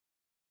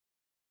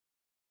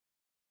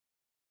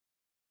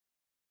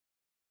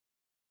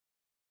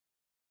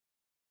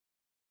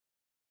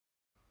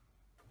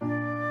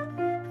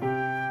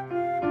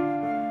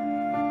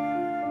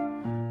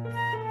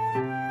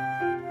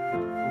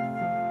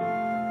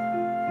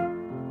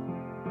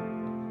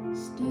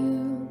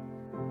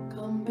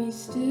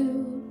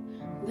still,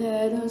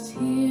 let us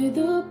hear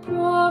the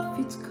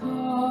prophets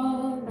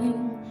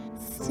calling.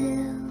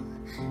 Still,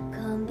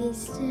 come be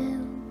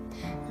still,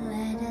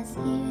 let us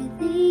hear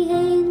the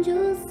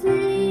angels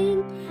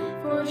sing.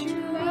 For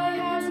true light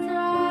has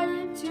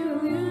arrived to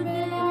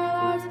illuminate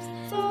our lives,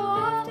 so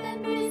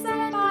often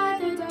beset by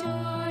the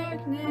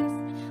darkness.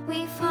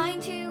 We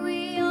find who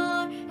we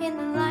are in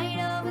the light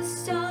of a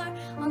star,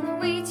 on the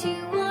way to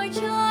our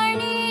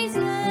journey's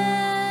end.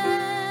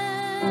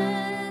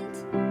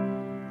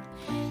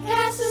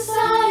 Cast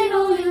aside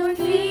all your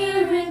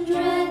fear and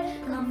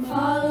dread, come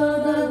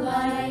follow the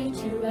light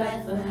to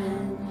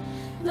Bethlehem.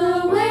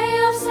 The way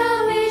of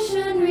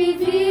salvation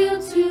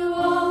revealed to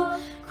all,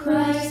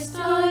 Christ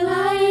our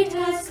light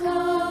has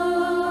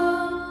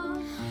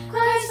come.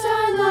 Christ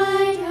our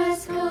light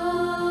has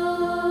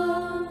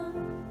come.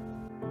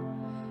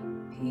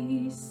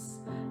 Peace,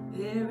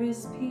 there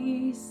is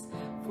peace,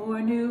 for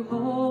new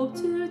hope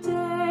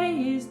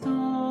today is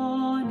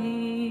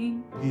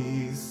dawning.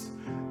 Peace,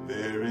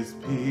 there is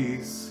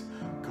peace,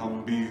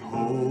 come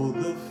behold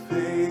the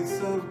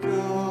face of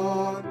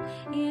God.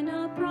 In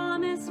a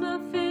promise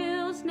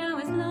fulfilled, now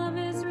His love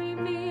is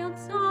revealed,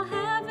 all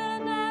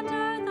heaven and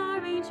earth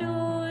are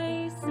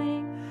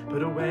rejoicing.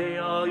 Put away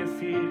all your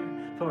fear,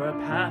 for our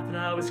path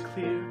now is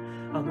clear,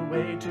 on the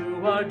way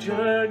to our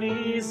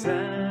journey's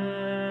end.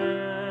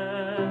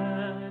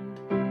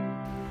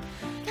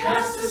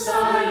 Cast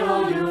aside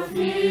all your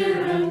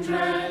fear and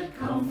dread,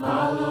 come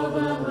follow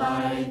the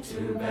light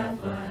to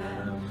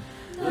Bethlehem.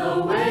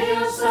 The way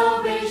of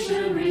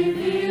salvation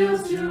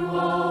revealed to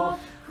all,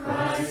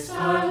 Christ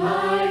our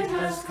light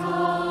has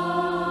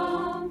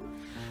come.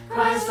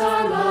 Christ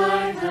our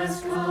light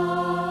has come.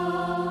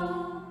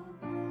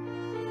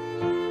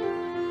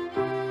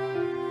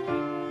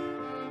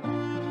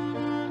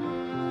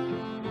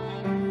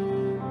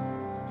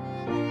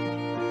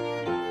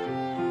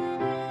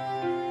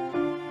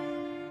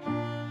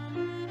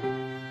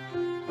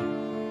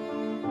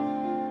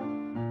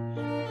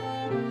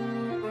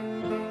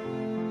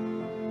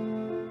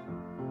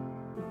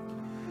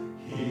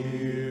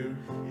 Here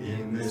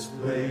in this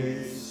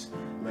place,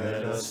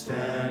 let us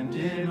stand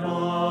in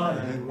awe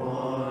and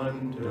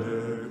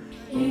wonder.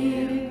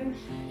 Here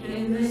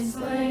in this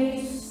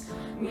place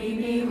we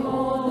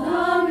behold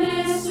a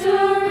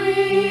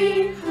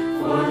mystery,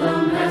 for the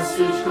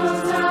message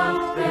goes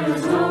out, there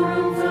is no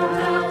room for